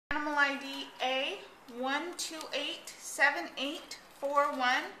ID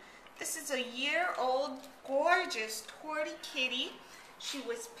A1287841. This is a year-old, gorgeous Tortie kitty. She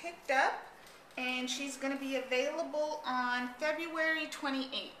was picked up, and she's going to be available on February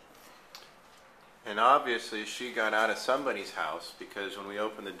 28th. And obviously she got out of somebody's house, because when we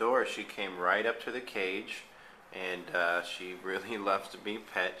opened the door she came right up to the cage, and she really loves to be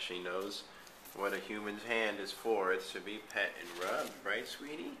pet. She knows what a human's hand is for. It's to be pet and rubbed, right,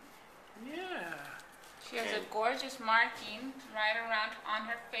 sweetie? Yeah. She has a gorgeous marking right around on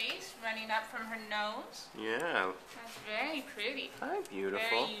her face, running up from her nose. Yeah. That's very pretty. Hi,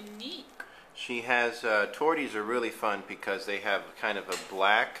 beautiful. Very unique. She has, Torties are really fun because they have kind of a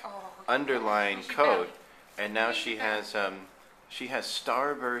black underlying coat, and now she has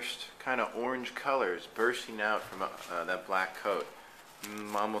starburst kind of orange colors bursting out from that black coat.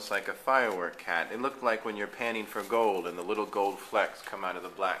 Almost like a firework cat. It looked like when you're panning for gold and the little gold flecks come out of the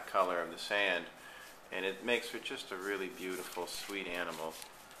black color of the sand, and it makes her just a really beautiful, sweet animal.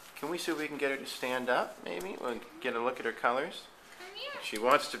 Can we see if we can get her to stand up, maybe? We'll get a look at her colors. She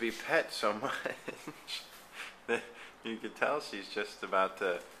wants to be pet so much. You can tell she's just about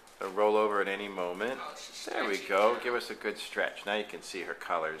to roll over at any moment. There we go. Give us a good stretch. Now you can see her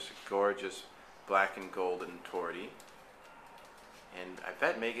colors. Gorgeous black and golden Tortie. And I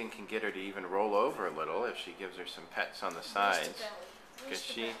bet Megan can get her to even roll over a little if she gives her some pets on the sides.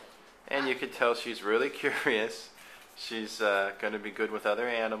 And you can tell she's really curious. She's going to be good with other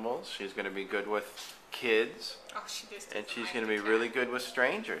animals. She's going to be good with kids. And she's going to be really good with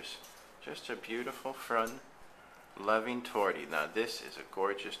strangers. Just a beautiful, fun, loving Tortie. Now this is a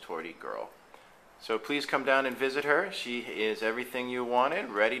gorgeous Tortie girl. So please come down and visit her. She is everything you wanted,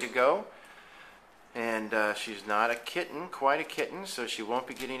 ready to go. And she's not a kitten, quite a kitten, so she won't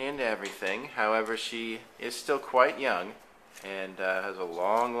be getting into everything. However, she is still quite young and has a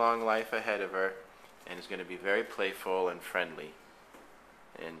long, long life ahead of her, and is going to be very playful and friendly.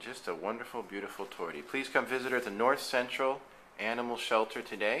 And just a wonderful, beautiful Tortie. Please come visit her at the North Central Animal Shelter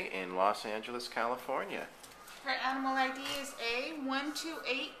today in Los Angeles, California. Her animal ID is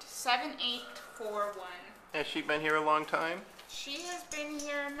A1287841. Has she been here a long time? She has been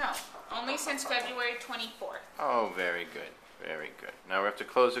here, no, only since February 24th. Oh, very good, very good. Now we have to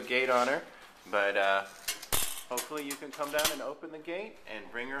close the gate on her, but hopefully you can come down and open the gate and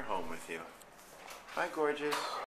bring her home with you. Bye, gorgeous.